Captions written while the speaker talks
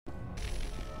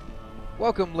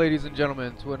Welcome, ladies and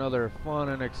gentlemen, to another fun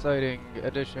and exciting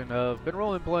edition of Been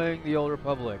Rolling Playing the Old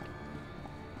Republic.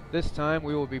 This time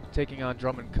we will be taking on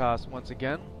Drummond Koss once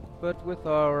again, but with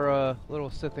our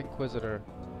little Sith Inquisitor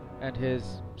and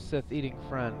his Sith-eating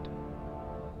friend.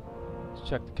 Let's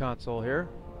check the console here.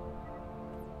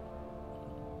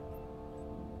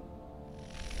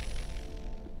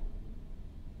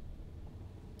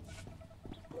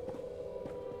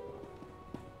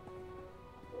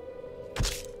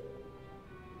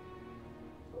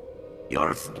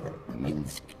 Yorsk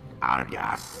Minsk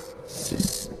Arias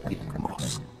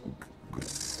Sismos.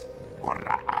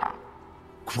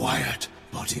 Quiet,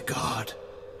 bodyguard.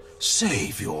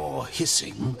 Save your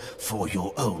hissing for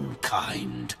your own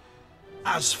kind.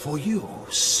 As for you,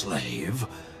 slave,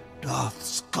 Darth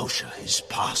Scotia is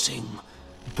passing.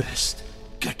 Best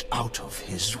get out of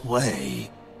his way.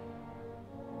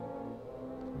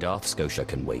 Darth Scotia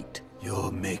can wait.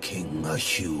 You're making a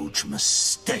huge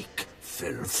mistake,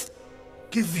 filth.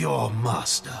 Give your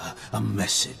master a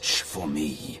message for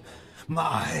me.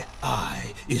 My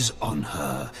eye is on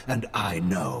her, and I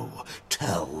know.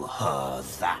 Tell her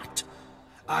that.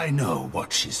 I know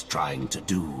what she's trying to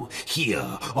do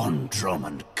here on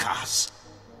Drummond Koss.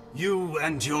 You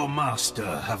and your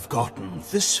master have gotten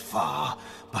this far,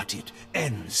 but it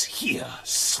ends here,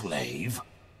 slave.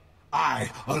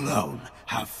 I alone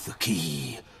have the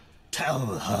key. Tell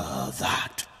her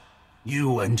that.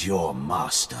 You and your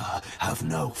master have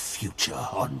no future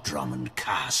on Drummond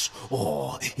Koss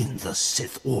or in the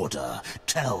Sith Order.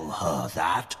 Tell her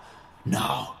that.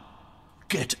 Now,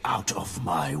 get out of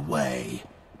my way.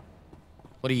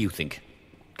 What do you think?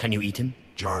 Can you eat him?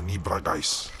 Jani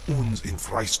Bragais, uns in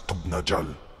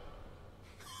Freistobnajal.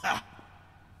 Ha!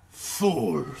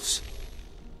 Fools!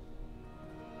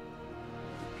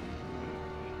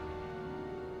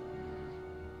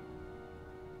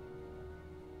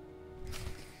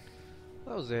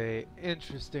 That was a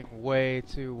interesting way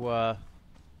to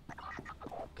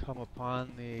come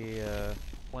upon the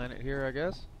planet here, I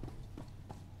guess.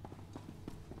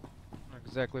 Not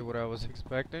exactly what I was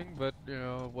expecting, but you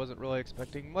know, wasn't really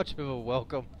expecting much of a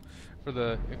welcome for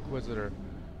the Inquisitor.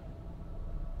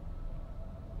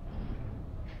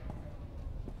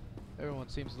 Everyone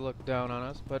seems to look down on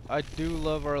us, but I do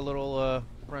love our little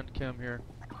friend Kim here.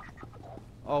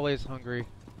 Always hungry.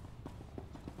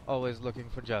 Always looking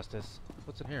for justice.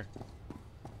 What's in here?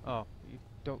 Oh, you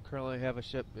don't currently have a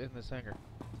ship in this hangar.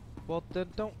 Well, then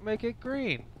don't make it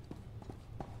green.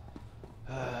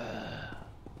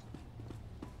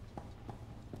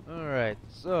 Alright,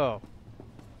 so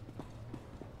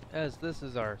as this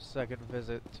is our second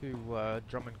visit to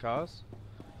Drummond Koss,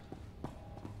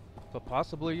 but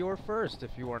possibly your first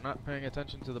if you are not paying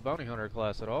attention to the bounty hunter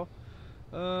class at all,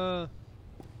 I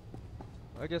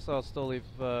guess I'll still leave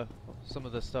some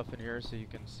of this stuff in here so you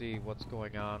can see what's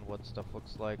going on, what stuff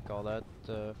looks like, all that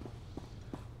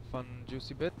fun,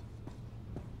 juicy bit.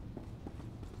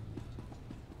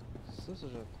 So this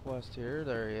is a quest here.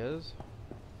 There he is.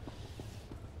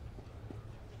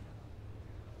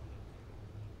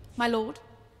 My lord,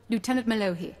 Lieutenant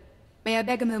Malohi, may I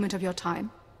beg a moment of your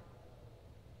time?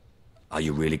 Are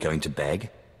you really going to beg?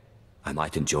 I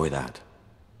might enjoy that.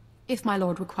 If my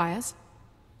lord requires.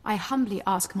 I humbly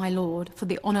ask my lord for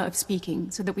the honor of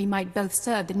speaking so that we might both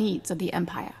serve the needs of the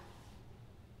Empire.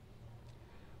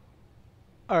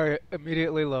 I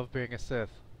immediately love being a Sith,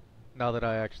 now that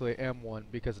I actually am one,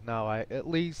 because now at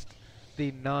least the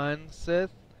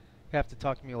non-Sith have to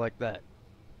talk to me like that.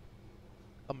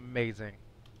 Amazing.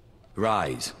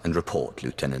 Rise and report,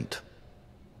 Lieutenant.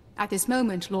 At this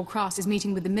moment, Lord Cross is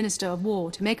meeting with the Minister of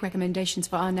War to make recommendations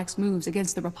for our next moves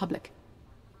against the Republic.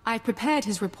 I've prepared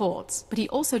his reports, but he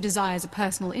also desires a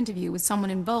personal interview with someone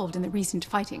involved in the recent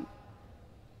fighting.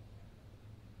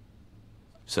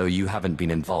 So you haven't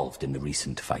been involved in the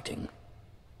recent fighting?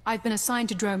 I've been assigned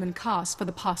to Drummond Koss for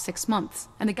the past 6 months,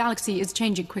 and the galaxy is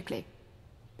changing quickly.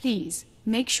 Please,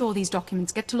 make sure these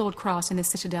documents get to Lord Cross in the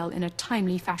Citadel in a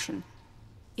timely fashion.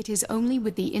 It is only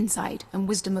with the insight and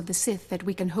wisdom of the Sith that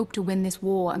we can hope to win this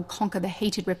war and conquer the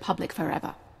hated Republic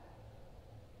forever.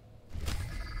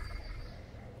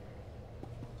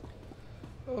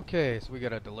 Okay, so we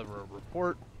gotta deliver a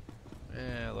report.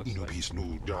 Yeah, looks like... Inubis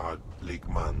nu jad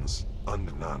lekmans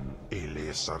andnan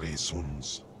ele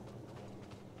sarisuns.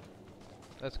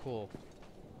 That's cool.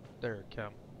 There,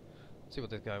 Cam. Let's see what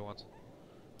this guy wants.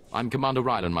 I'm Commander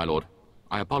Rylan, my lord.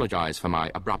 I apologize for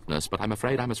my abruptness, but I'm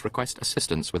afraid I must request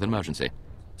assistance with an emergency.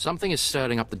 Something is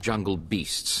stirring up the jungle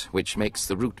beasts, which makes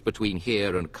the route between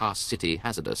here and Koss City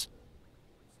hazardous.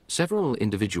 Several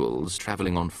individuals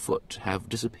traveling on foot have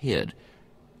disappeared.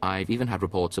 I've even had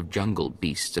reports of jungle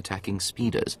beasts attacking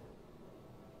speeders.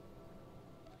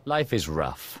 Life is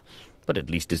rough, but at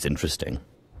least it's interesting.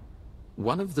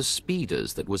 One of the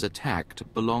speeders that was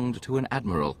attacked belonged to an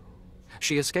admiral.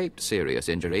 She escaped serious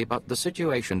injury, but the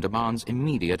situation demands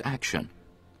immediate action.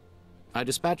 I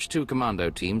dispatched 2 commando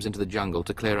teams into the jungle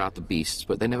to clear out the beasts,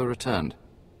 but they never returned.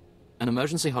 An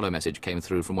emergency holo message came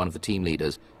through from one of the team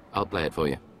leaders. I'll play it for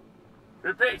you.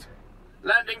 Repeat.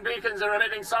 Landing beacons are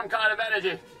emitting some kind of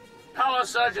energy. Power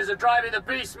surges are driving the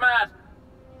beast mad.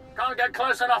 Can't get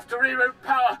close enough to reroute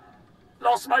power.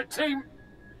 Lost my team.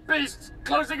 Beasts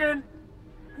closing in.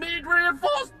 Need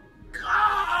reinforced.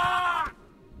 Ah!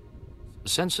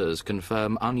 Sensors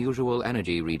confirm unusual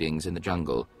energy readings in the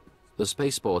jungle. The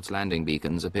spaceport's landing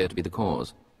beacons appear to be the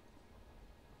cause.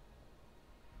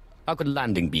 How could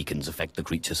landing beacons affect the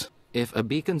creatures? If a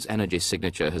beacon's energy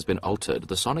signature has been altered,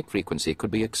 the sonic frequency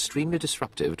could be extremely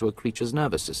disruptive to a creature's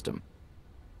nervous system.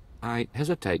 I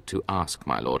hesitate to ask,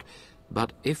 my lord,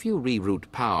 but if you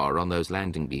reroute power on those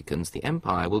landing beacons, the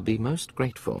Empire will be most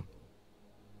grateful.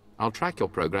 I'll track your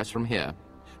progress from here.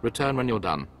 Return when you're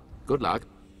done. Good luck.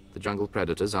 The jungle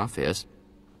predators are fierce.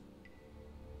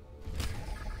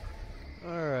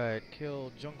 Alright,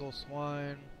 kill jungle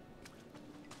swine.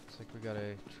 Looks like we got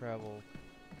a travel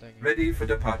thing here. Ready for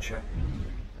departure.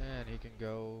 And he can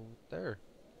go there.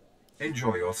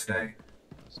 Enjoy your stay.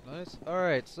 That's nice.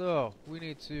 Alright, so we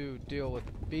need to deal with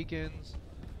beacons.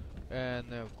 And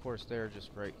then of course they're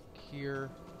just right here.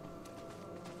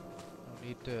 No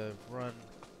need to run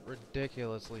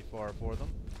ridiculously far for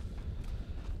them.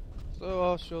 So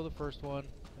I'll show the first one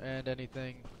and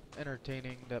anything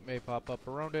entertaining that may pop up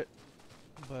around it.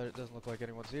 But it doesn't look like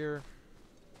anyone's here.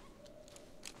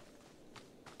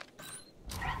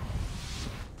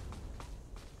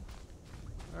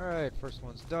 Alright, first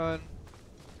one's done.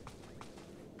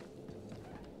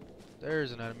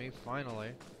 There's an enemy, finally.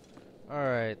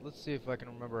 Alright, let's see if I can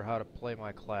remember how to play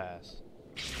my class.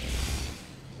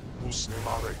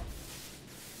 Usnemare.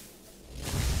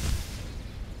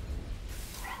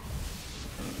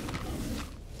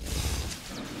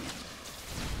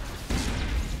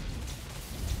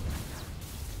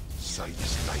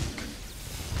 Sidestein.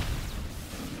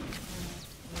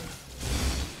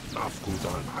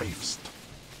 Afgudan Heifst.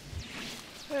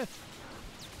 That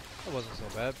wasn't so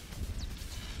bad.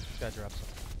 This guy dropped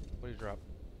something. What did he drop?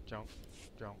 Junk.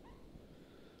 Junk.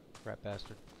 Rat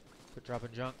bastard. Quit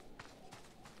dropping junk.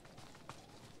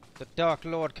 The Dark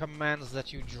Lord commands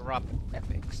that you drop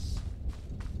epics.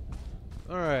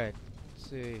 Alright. Let's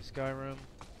see. Skyrim.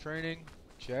 Training.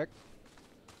 Check.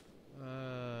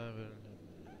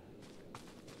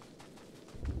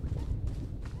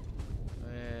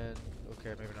 And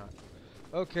okay, maybe not.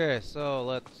 Okay, so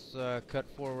let's cut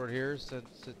forward here,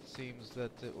 since it seems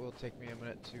that it will take me a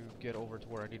minute to get over to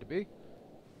where I need to be.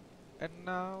 And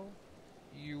now,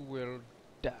 you will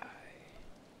die.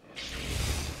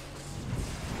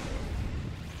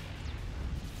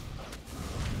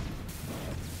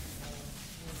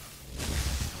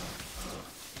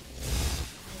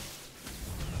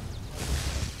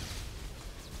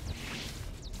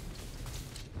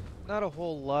 Not a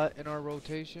whole lot in our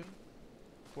rotation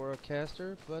for a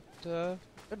caster, but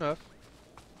enough.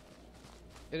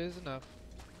 It is enough.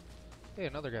 Hey,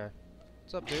 another guy.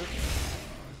 What's up, dude?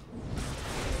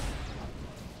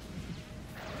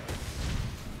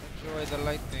 Enjoy the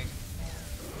lightning.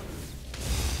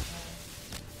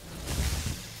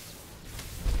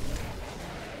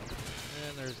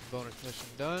 And there's the bonus mission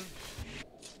done.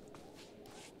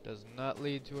 Does not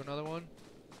lead to another one.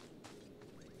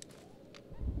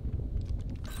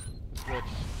 Switch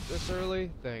this early,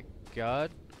 thank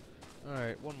God.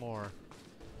 Alright, one more.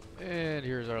 And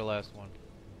here's our last one.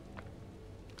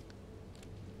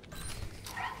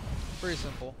 Pretty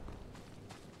simple.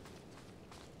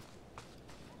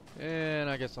 And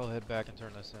I guess I'll head back and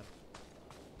turn this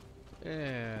in.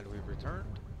 And we've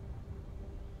returned.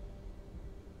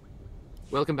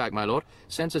 Welcome back, my lord.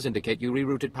 Sensors indicate you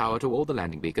rerouted power to all the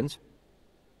landing beacons.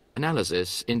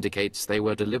 Analysis indicates they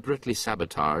were deliberately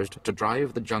sabotaged to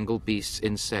drive the jungle beasts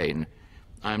insane.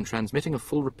 I am transmitting a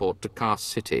full report to Cast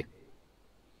City.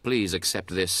 Please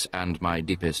accept this and my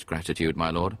deepest gratitude,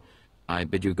 my lord. I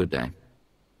bid you good day.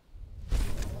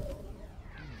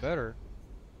 Better.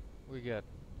 We got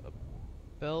a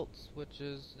belt,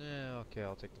 switches. Okay,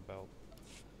 I'll take the belt.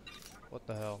 What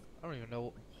the hell? I don't even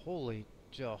know. Holy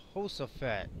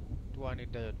Jehoshaphat. Do I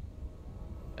need to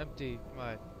empty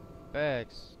my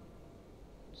bags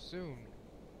soon?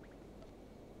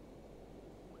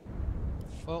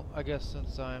 Well, I guess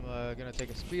since I'm gonna take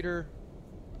a speeder,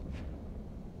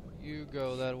 you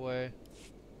go that way.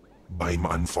 Beim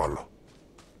Anfall.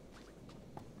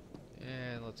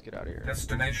 And let's get out of here.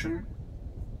 Destination?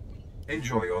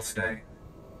 Enjoy your stay.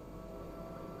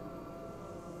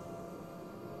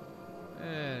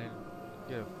 And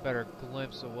get a better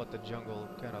glimpse of what the jungle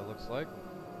kind of looks like.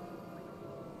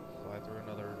 Fly through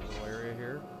another little area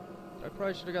here. I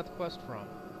probably should have got the quest from.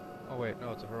 Oh wait,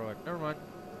 no, it's a heroic. Never mind.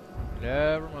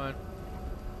 Never mind.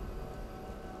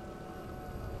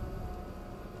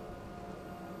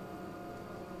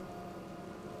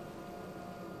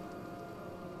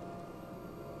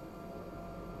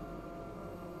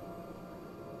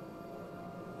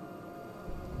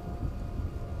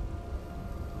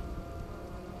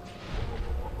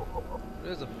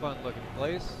 It is a fun looking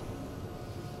place.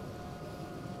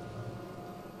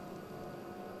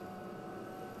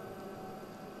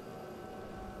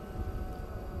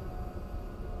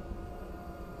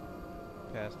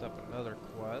 Passed up another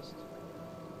quest.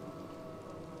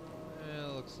 Yeah,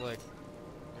 it looks like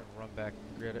I'm gonna run back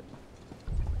and grid it.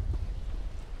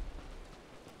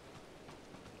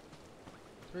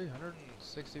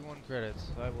 361 credits.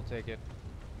 I will take it.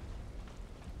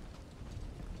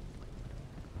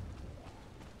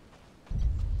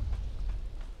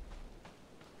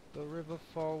 The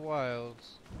Riverfall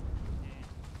Wilds.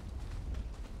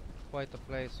 Quite the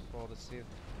place for the Sith.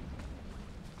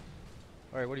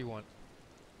 Alright, what do you want?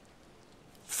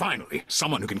 Finally,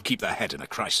 someone who can keep their head in a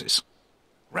crisis.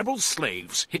 Rebel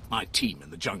slaves hit my team in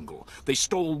the jungle. They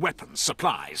stole weapons,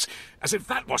 supplies. As if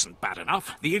that wasn't bad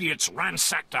enough, the idiots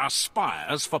ransacked our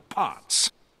spires for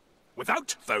parts.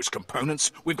 Without those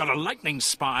components, we've got a lightning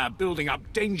spire building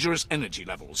up dangerous energy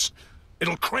levels.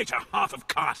 It'll crater half of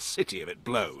Karth City if it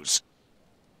blows.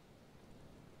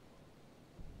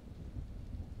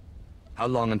 How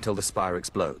long until the spire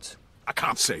explodes? I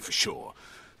can't say for sure.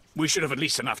 We should have at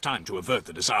least enough time to avert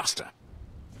the disaster.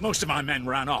 Most of my men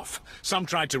ran off. Some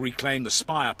tried to reclaim the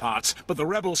spire parts, but the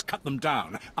rebels cut them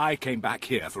down. I came back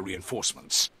here for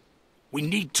reinforcements. We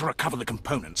need to recover the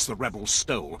components the rebels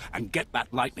stole and get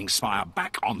that lightning spire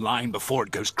back online before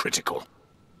it goes critical.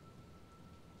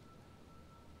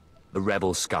 The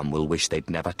rebel scum will wish they'd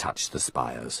never touched the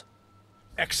spires.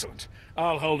 Excellent.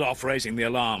 I'll hold off raising the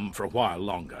alarm for a while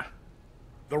longer.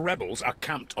 The rebels are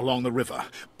camped along the river.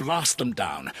 Blast them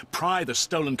down, pry the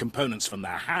stolen components from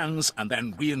their hands, and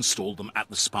then reinstall them at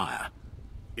the spire.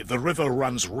 If the river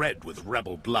runs red with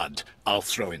rebel blood, I'll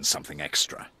throw in something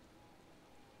extra.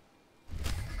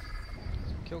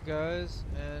 Kill guys,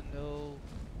 and he'll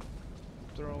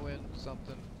throw in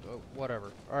something,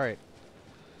 whatever. Alright.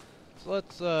 So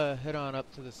let's head on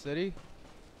up to the city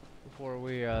before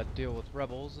we deal with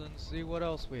rebels and see what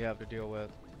else we have to deal with.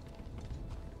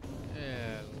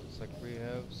 And looks like we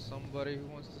have somebody who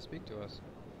wants to speak to us.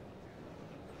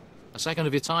 A second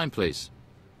of your time, please.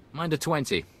 Minder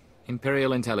 20.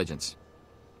 Imperial Intelligence.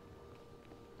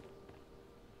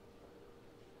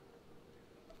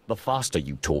 The faster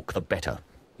you talk, the better.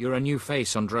 You're a new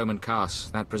face on Droman Kaas.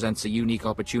 That presents a unique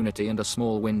opportunity and a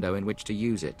small window in which to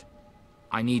use it.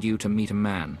 I need you to meet a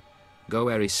man. Go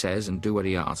where he says and do what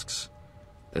he asks.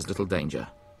 There's little danger.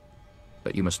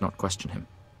 But you must not question him.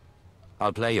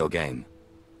 I'll play your game.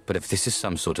 But if this is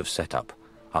some sort of setup,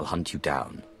 I'll hunt you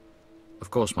down.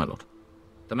 Of course, my lord.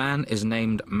 The man is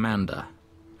named Mander,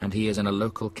 and he is in a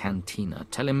local cantina.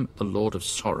 Tell him the Lord of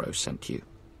Sorrow sent you.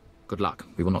 Good luck.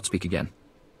 We will not speak again.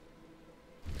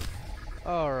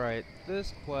 Alright,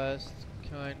 this quest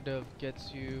kind of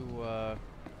gets you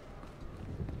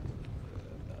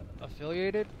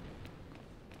affiliated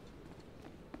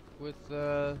with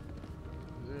no,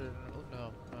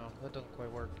 that doesn't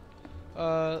quite work.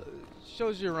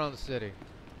 Shows you around the city.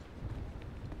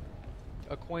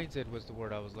 Acquainted was the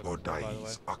word I was looking for, by the way.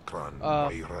 Odais Akran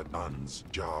Mayradans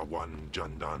Jawan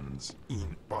Jandans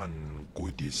in Pan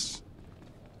Gudis.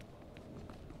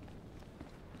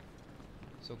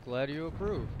 So glad you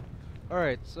approve.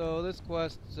 Alright, so this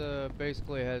quest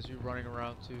basically has you running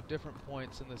around to different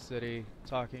points in the city,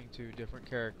 talking to different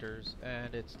characters,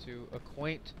 and it's to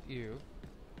acquaint you.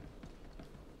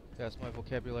 Yes, my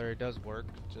vocabulary does work,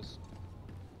 just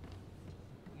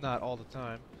not all the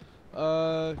time.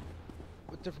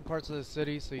 With different parts of the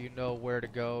city, so you know where to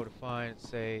go to find,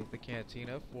 say, the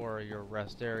cantina for your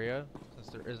rest area, since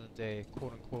there isn't a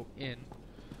quote-unquote inn.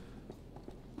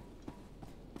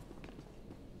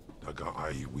 Taga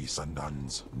ay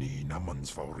wisandans ni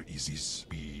namans for Isis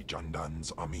bi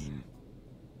Jandans Amin.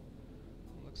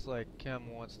 Looks like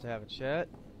Kem wants to have a chat.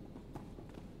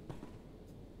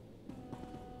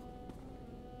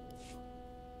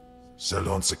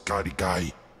 Selon se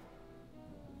karikai.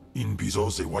 In piso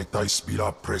se waitais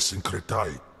bila presin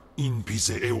kretai. In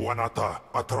pise e wanata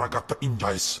atragata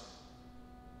injais.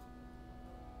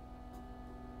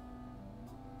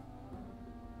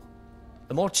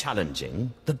 The more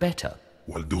challenging, the better.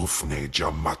 Waldufne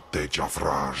Jamatte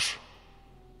Jafraj.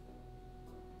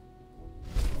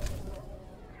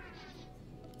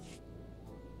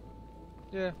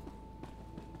 Yeah.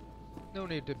 No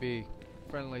need to be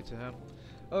friendly to him.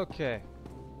 Okay.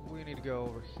 We need to go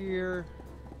over here.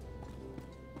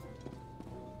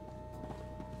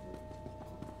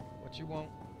 What you want?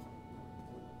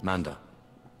 Manda,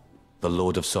 the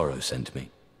Lord of Sorrow sent me.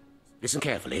 Listen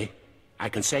carefully. I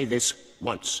can say this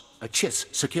once. A Chiss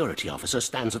security officer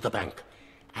stands at the bank.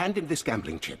 Hand him this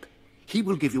gambling chip. He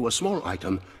will give you a small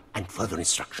item and further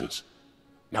instructions.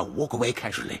 Now walk away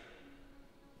casually.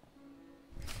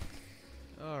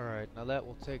 Alright, now that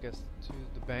will take us to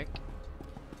the bank.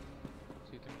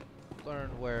 So you can learn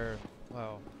where,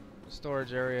 well, the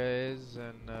storage area is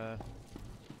and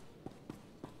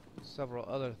several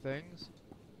other things.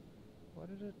 What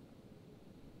did it...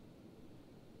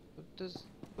 What does...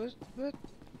 What?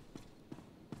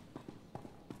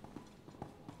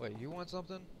 Wait, you want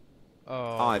something?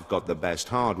 Oh. I've got the best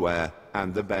hardware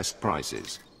and the best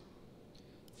prices.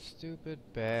 Stupid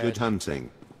badge. Good hunting.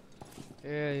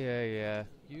 Yeah.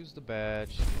 Use the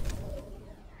badge.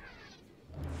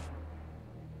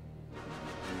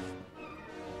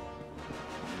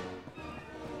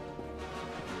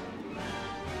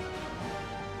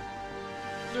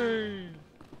 Yay!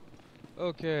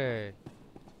 Okay.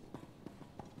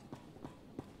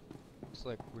 Looks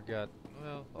like we got...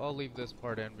 Well, I'll leave this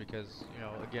part in because, you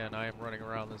know, again, I am running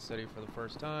around this city for the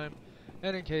first time.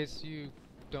 And in case you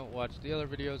don't watch the other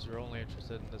videos, you're only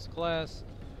interested in this class,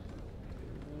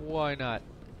 why not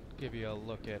give you a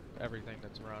look at everything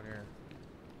that's around here?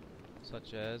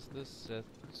 Such as this Sith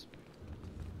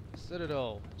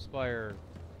Citadel Spire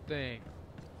thing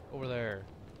over there.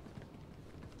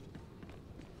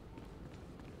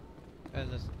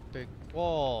 And this big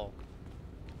wall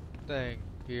thing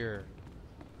here.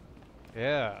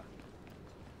 Yeah.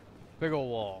 Big ol'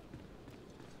 wall.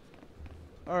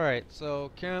 Alright,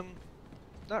 so Kim,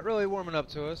 not really warming up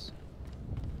to us.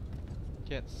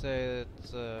 Can't say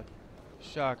it's a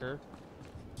shocker.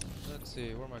 Let's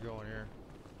see, where am I going here?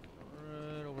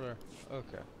 Right over there.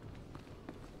 Okay.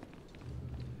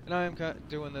 And I am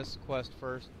doing this quest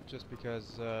first, just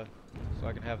because, so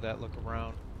I can have that look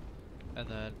around. And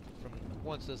then,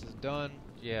 once this is done,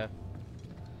 yeah,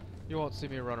 you won't see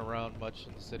me run around much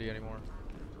in the city anymore.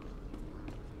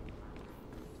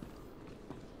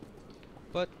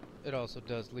 But it also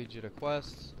does lead you to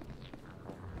quests.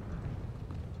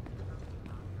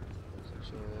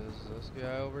 Such as this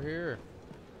guy over here.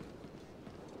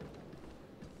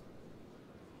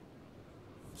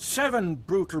 7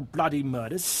 brutal, bloody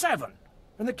murders. 7!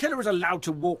 And the killer is allowed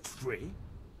to walk free?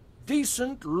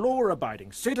 Decent,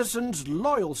 law-abiding citizens,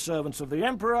 loyal servants of the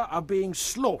Emperor are being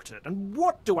slaughtered. And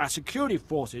what do our security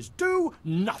forces do?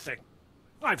 Nothing.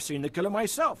 I've seen the killer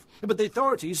myself, but the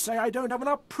authorities say I don't have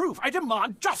enough proof. I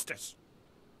demand justice.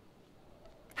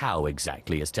 How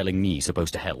exactly is telling me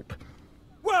supposed to help?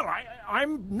 Well,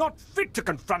 I'm not fit to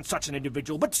confront such an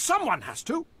individual, but someone has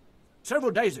to.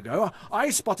 Several days ago,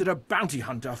 I spotted a bounty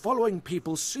hunter following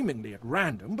people seemingly at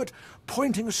random, but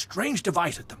pointing a strange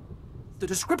device at them. The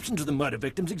descriptions of the murder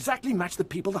victims exactly match the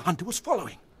people the hunter was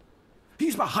following.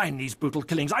 He's behind these brutal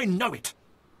killings, I know it.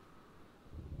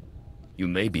 You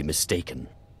may be mistaken.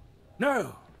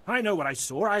 No, I know what I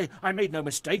saw. I made no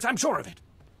mistakes, I'm sure of it.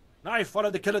 I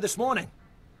followed the killer this morning.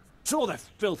 Saw the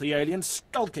filthy alien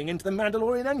skulking into the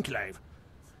Mandalorian enclave.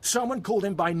 Someone called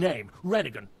him by name,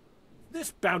 Redigan. This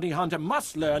bounty hunter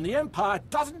must learn the Empire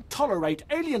doesn't tolerate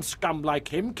alien scum like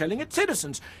him killing its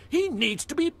citizens. He needs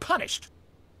to be punished.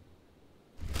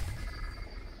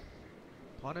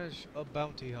 Punish a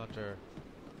bounty hunter.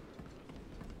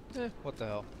 What the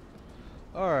hell.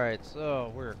 Alright,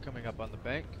 so we're coming up on the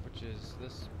bank, which is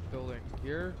this building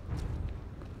here.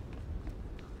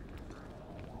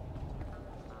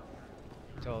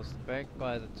 Tell us the bank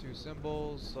by the 2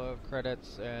 symbols of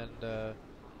credits and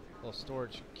little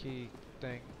storage key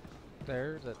thing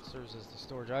there that serves as the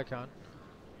storage icon.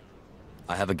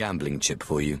 I have a gambling chip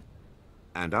for you.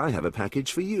 And I have a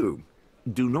package for you.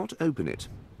 Do not open it.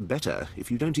 Better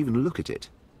if you don't even look at it.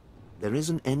 There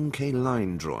is an NK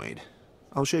line droid.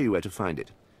 I'll show you where to find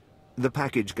it. The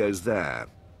package goes there.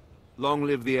 Long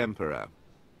live the Emperor.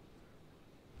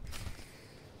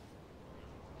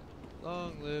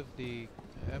 Long live the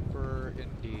Emperor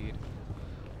indeed.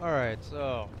 Alright,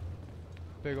 so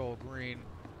big old green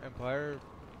Empire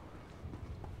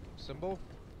symbol.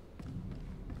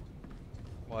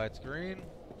 Why it's green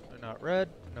and not red,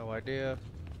 no idea.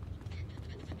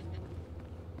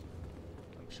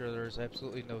 I'm sure there's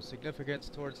absolutely no significance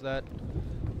towards that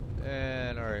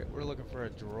And alright, we're looking for a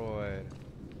droid.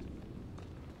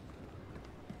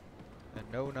 And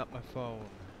no, not my phone.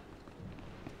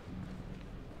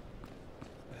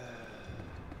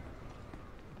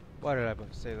 Why did I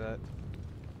say that?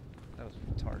 That was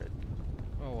retarded.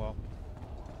 Oh well.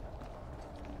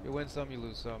 You win some, you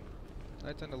lose some.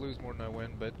 I tend to lose more than I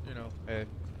win, but, you know, hey,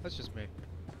 that's just me.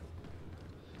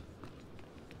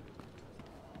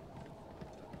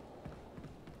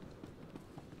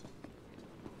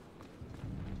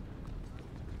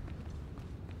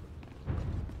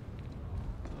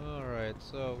 Alright,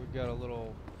 so we've got a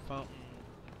little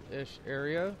fountain-ish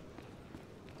area.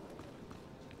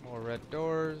 More red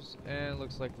doors, and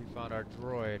looks like we found our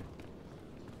droid.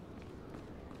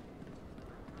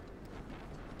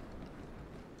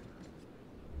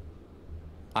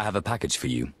 I have a package for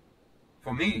you.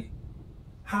 For me?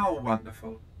 How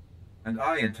wonderful. And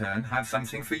I, in turn, have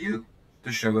something for you,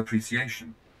 to show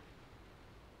appreciation.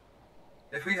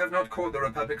 If we have not caught the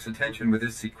Republic's attention with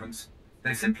this sequence,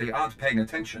 they simply aren't paying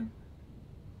attention.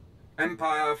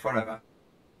 Empire forever.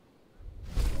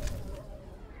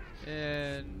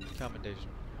 And commendation.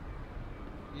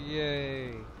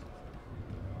 Yay.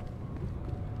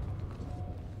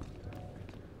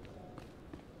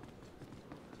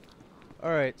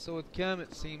 Alright, so with Chem,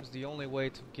 it seems the only way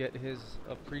to get his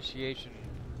appreciation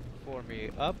for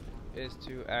me up is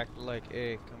to act like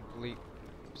a complete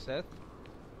Sith.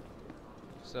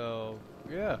 So,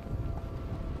 yeah.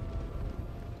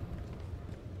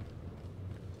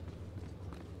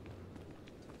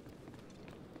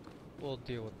 We'll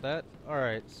deal with that.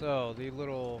 Alright, so the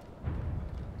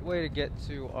way to get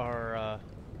to our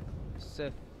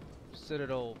Sith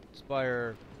Citadel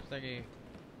Spire thingy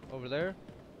over there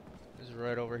is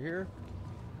right over here.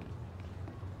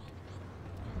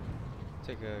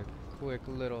 Take a quick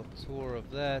little tour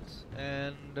of that,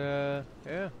 and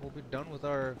yeah, we'll be done with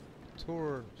our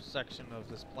tour section of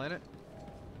this planet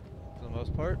for the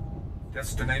most part.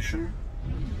 Destination?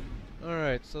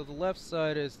 Alright, so the left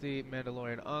side is the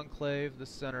Mandalorian Enclave, the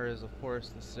center is of course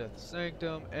the Sith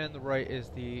Sanctum, and the right is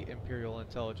the Imperial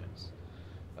Intelligence.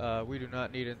 We do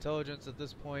not need intelligence at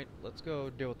this point. Let's go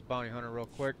deal with the bounty hunter real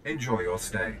quick. Enjoy your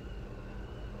stay.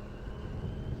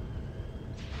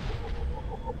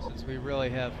 Since we really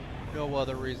have no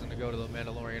other reason to go to the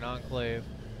Mandalorian Enclave,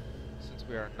 since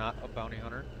we are not a bounty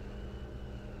hunter.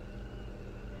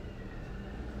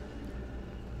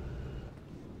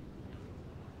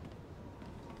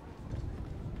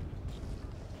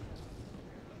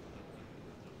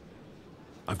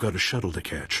 I've got a shuttle to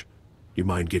catch. You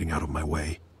mind getting out of my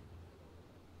way?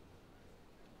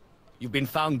 You've been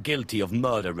found guilty of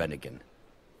murder, Rennigan.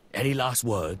 Any last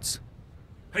words?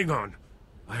 Hang on.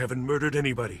 I haven't murdered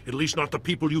anybody, at least not the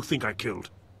people you think I killed.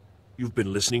 You've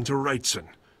been listening to Wrightson.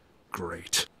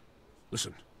 Great.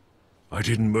 Listen, I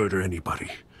didn't murder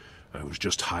anybody. I was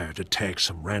just hired to tag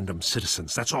some random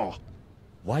citizens, that's all.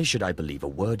 Why should I believe a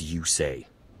word you say?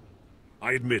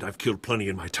 I admit I've killed plenty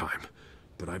in my time,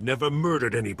 but I've never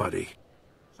murdered anybody.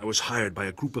 I was hired by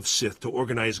a group of Sith to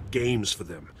organize games for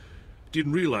them.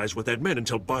 Didn't realize what that meant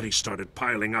until bodies started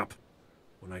piling up.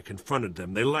 When I confronted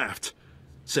them, they laughed.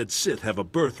 Said Sith have a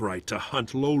birthright to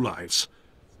hunt lowlives.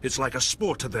 It's like a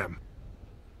sport to them.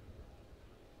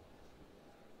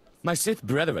 My Sith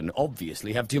brethren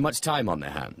obviously have too much time on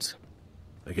their hands.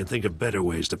 I can think of better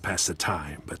ways to pass the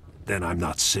time, but then I'm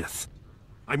not Sith.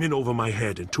 I'm in over my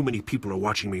head and too many people are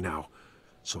watching me now,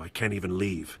 so I can't even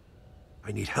leave.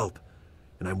 I need help,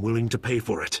 and I'm willing to pay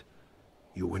for it.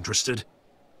 You interested?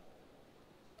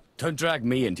 Don't drag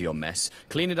me into your mess.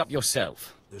 Clean it up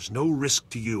yourself. There's no risk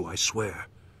to you, I swear.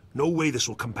 No way this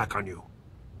will come back on you.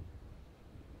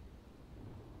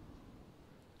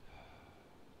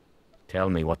 Tell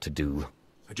me what to do.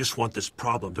 I just want this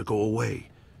problem to go away,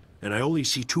 and I only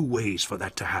see two ways for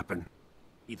that to happen.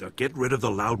 Either get rid of the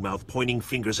loudmouth pointing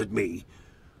fingers at me,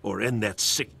 or end that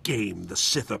sick game the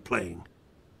Sith are playing.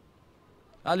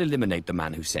 I'll eliminate the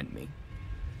man who sent me.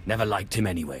 Never liked him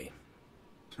anyway.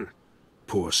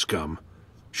 Poor scum.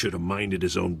 Should have minded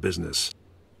his own business.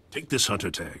 Take this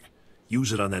hunter tag.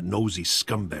 Use it on that nosy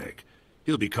scumbag.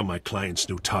 He'll become my client's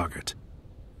new target.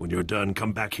 When you're done,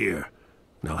 come back here,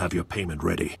 and I'll have your payment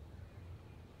ready.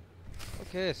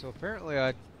 Okay, so apparently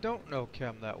I don't know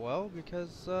Chem that well,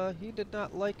 because he did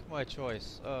not like my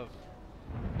choice of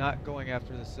not going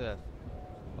after the Sith.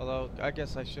 Although, I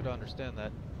guess I should understand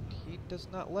that. He does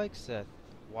not like Sith.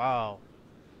 Wow.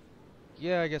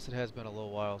 Yeah, I guess it has been a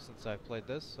little while since I played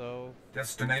this, so...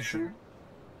 Destination?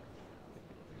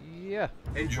 Yeah.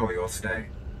 Enjoy your stay.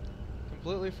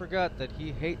 Completely forgot that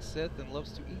he hates Sith and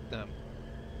loves to eat them.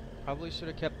 Probably should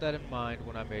have kept that in mind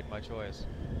when I made my choice.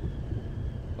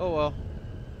 Oh well.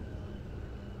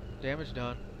 Damage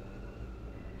done.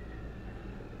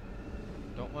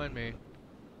 Don't mind me.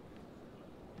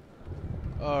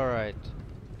 Alright.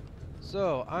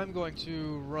 So, I'm going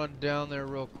to run down there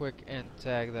real quick and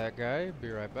tag that guy.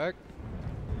 Be right back.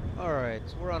 Alright,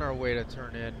 so we're on our way to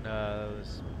turn in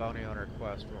this bounty hunter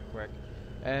quest real quick.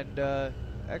 And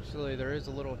actually there is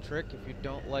a little trick if you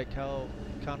don't like how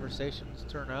conversations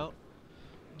turn out.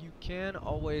 You can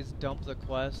always dump the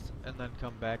quest and then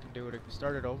come back and do it.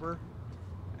 Start it over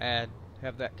and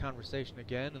have that conversation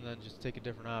again and then just take a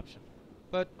different option.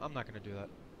 But I'm not going to do that.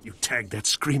 You tagged that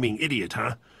screaming idiot,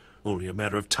 huh? Only a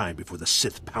matter of time before the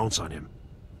Sith pounce on him.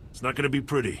 It's not going to be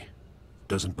pretty.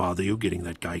 Doesn't bother you getting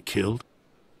that guy killed?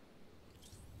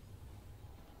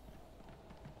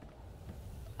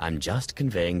 I'm just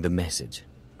conveying the message.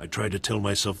 I tried to tell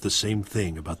myself the same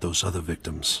thing about those other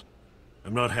victims.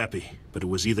 I'm not happy, but it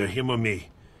was either him or me.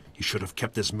 He should have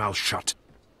kept his mouth shut.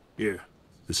 Here,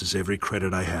 this is every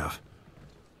credit I have.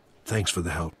 Thanks for the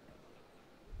help.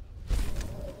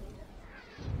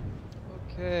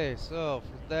 Okay, so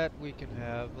for that we can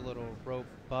have a little rope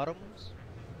bottoms.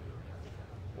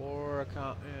 Or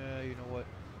a you know what?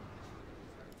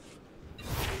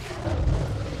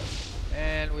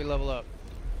 And we level up.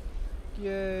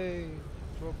 Yay!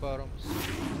 Rope bottoms.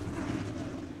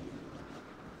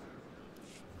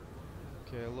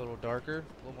 Okay, a little darker,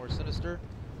 a little more sinister.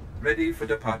 Ready for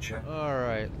departure.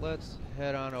 Alright, let's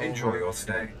head on over. Enjoy your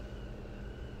stay.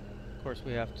 Of course,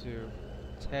 we have to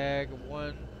tag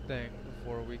one thing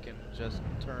before we can just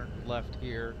turn left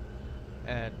here.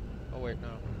 And, oh wait,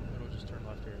 no. It'll just turn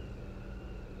left here.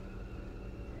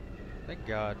 Thank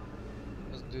God.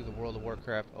 It doesn't do the World of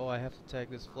Warcraft. Oh, I have to tag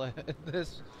this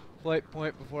this flight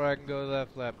point before I can go to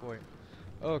that flat point.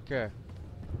 Okay.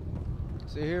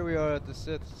 So here we are at the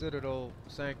Sith Citadel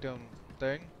Sanctum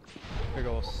thing. Big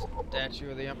old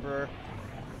statue of the Emperor.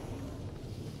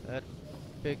 That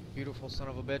big, beautiful son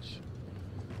of a bitch.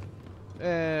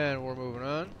 And we're moving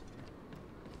on.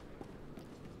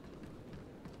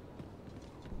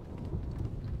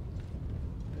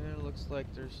 And it looks like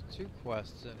there's 2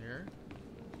 quests in here.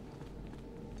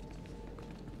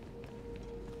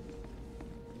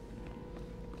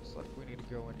 Looks like we need to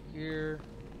go in here.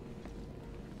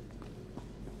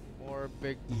 More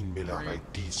big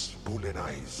Inmelagaitis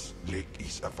Bulenais, Lake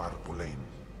is Avarpulen.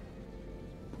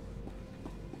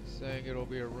 Saying it'll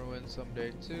be a ruin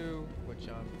someday too, which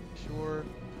I'm sure.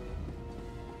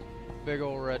 Big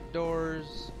old red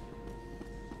doors.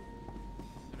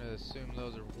 I'm gonna assume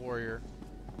those are warrior.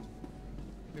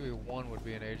 Maybe one would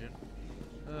be an agent.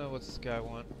 What's this guy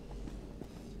want?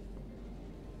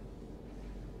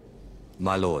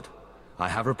 My lord, I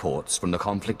have reports from the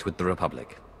conflict with the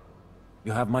Republic.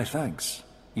 You have my thanks.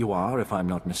 You are, if I'm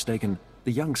not mistaken,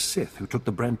 the young Sith who took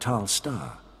the Brental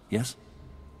Star, yes?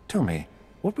 Tell me,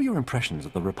 what were your impressions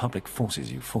of the Republic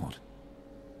forces you fought?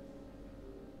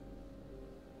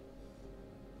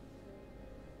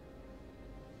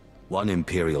 One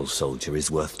Imperial soldier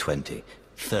is worth 20,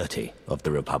 30 of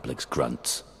the Republic's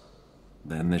grunts.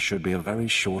 Then this should be a very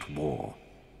short war.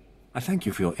 I thank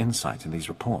you for your insight in these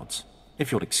reports.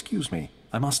 If you'll excuse me,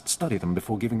 I must study them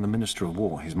before giving the Minister of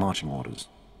War his marching orders.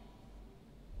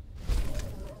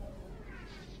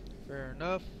 Fair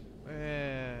enough.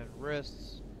 And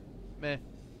wrists. Meh.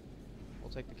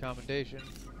 We'll take the commendation.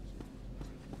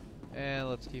 And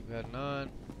let's keep heading on.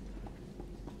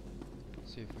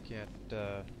 See if we can't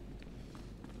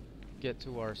get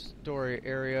to our story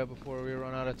area before we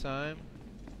run out of time.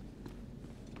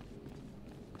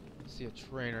 See a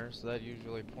trainer, so that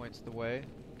usually points the way.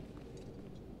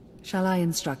 Shall I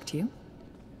instruct you?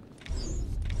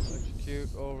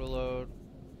 Execute, overload,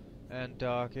 and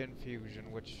dock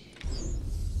infusion, which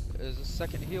is a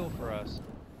second heal for us.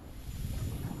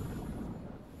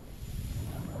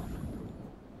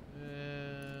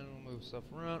 And we'll move stuff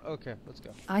around. Okay, let's go.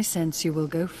 I sense you will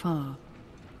go far.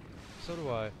 So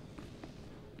do I.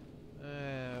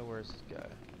 Where's this guy?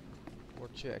 Or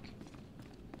chick?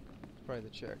 Probably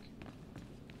the chick.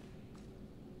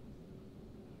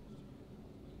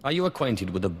 Are you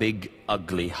acquainted with a big,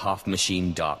 ugly,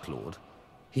 half-machine Dark Lord?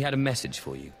 He had a message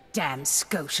for you. Damn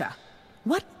Scotia.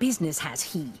 What business has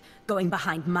he going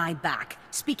behind my back,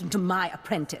 speaking to my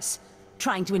apprentice?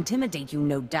 Trying to intimidate you,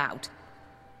 no doubt.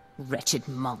 Wretched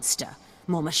monster.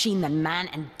 More machine than man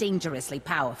and dangerously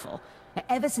powerful.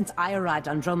 Ever since I arrived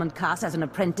on Dromund Kaas as an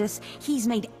apprentice, he's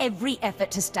made every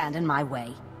effort to stand in my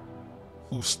way.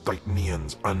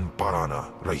 Ustaiknians an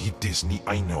parana, rahitis ni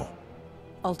aino.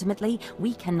 Ultimately,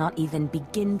 we cannot even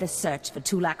begin the search for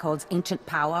Tulakhod's ancient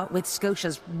power with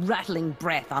Scotia's rattling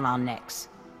breath on our necks.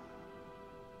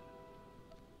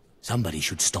 Somebody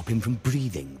should stop him from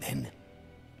breathing, then.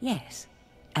 Yes,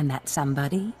 and that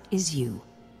somebody is you.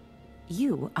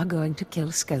 You are going to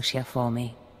kill Scotia for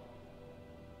me.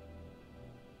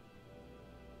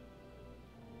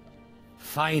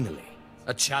 Finally,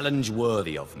 a challenge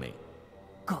worthy of me.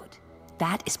 Good.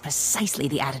 That is precisely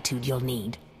the attitude you'll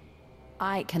need.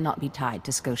 I cannot be tied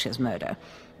to Scotia's murder.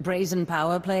 Brazen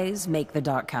power plays make the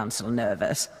Dark Council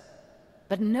nervous.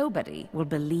 But nobody will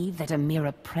believe that a mere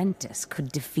apprentice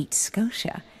could defeat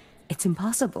Scotia. It's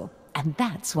impossible, and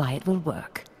that's why it will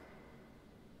work.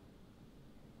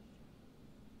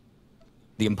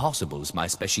 The impossible's my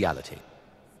speciality.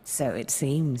 So it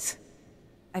seems.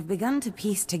 I've begun to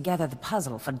piece together the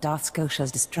puzzle for Darth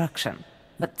Scotia's destruction,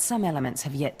 but some elements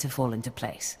have yet to fall into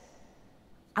place.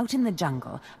 Out in the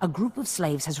jungle, a group of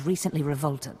slaves has recently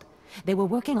revolted. They were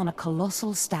working on a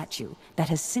colossal statue that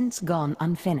has since gone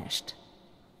unfinished.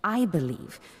 I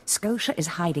believe Scotia is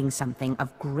hiding something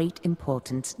of great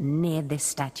importance near this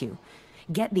statue.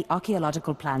 Get the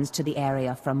archaeological plans to the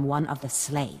area from one of the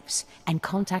slaves, and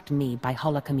contact me by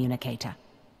holocommunicator.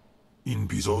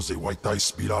 Inbizo ze waitai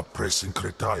spila presin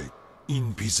kretai.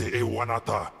 Inbize e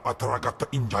wanata atragata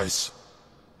injais.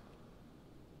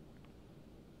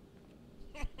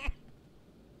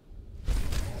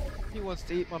 He wants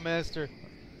to eat my master.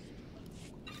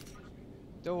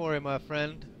 Don't worry, my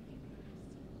friend.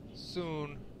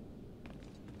 Soon,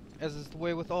 as is the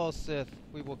way with all Sith,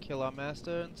 we will kill our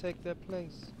master and take their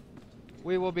place.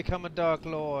 We will become a Dark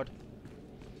Lord,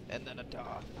 and then a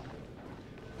Darth.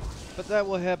 But that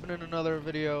will happen in another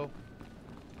video,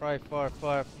 probably far,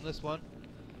 far from this one.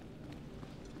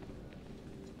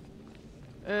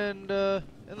 And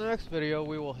in the next video,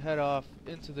 we will head off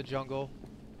into the jungle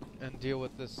and deal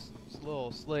with this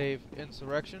little slave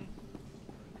insurrection.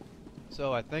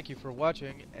 So I thank you for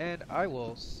watching, and I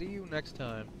will see you next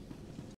time.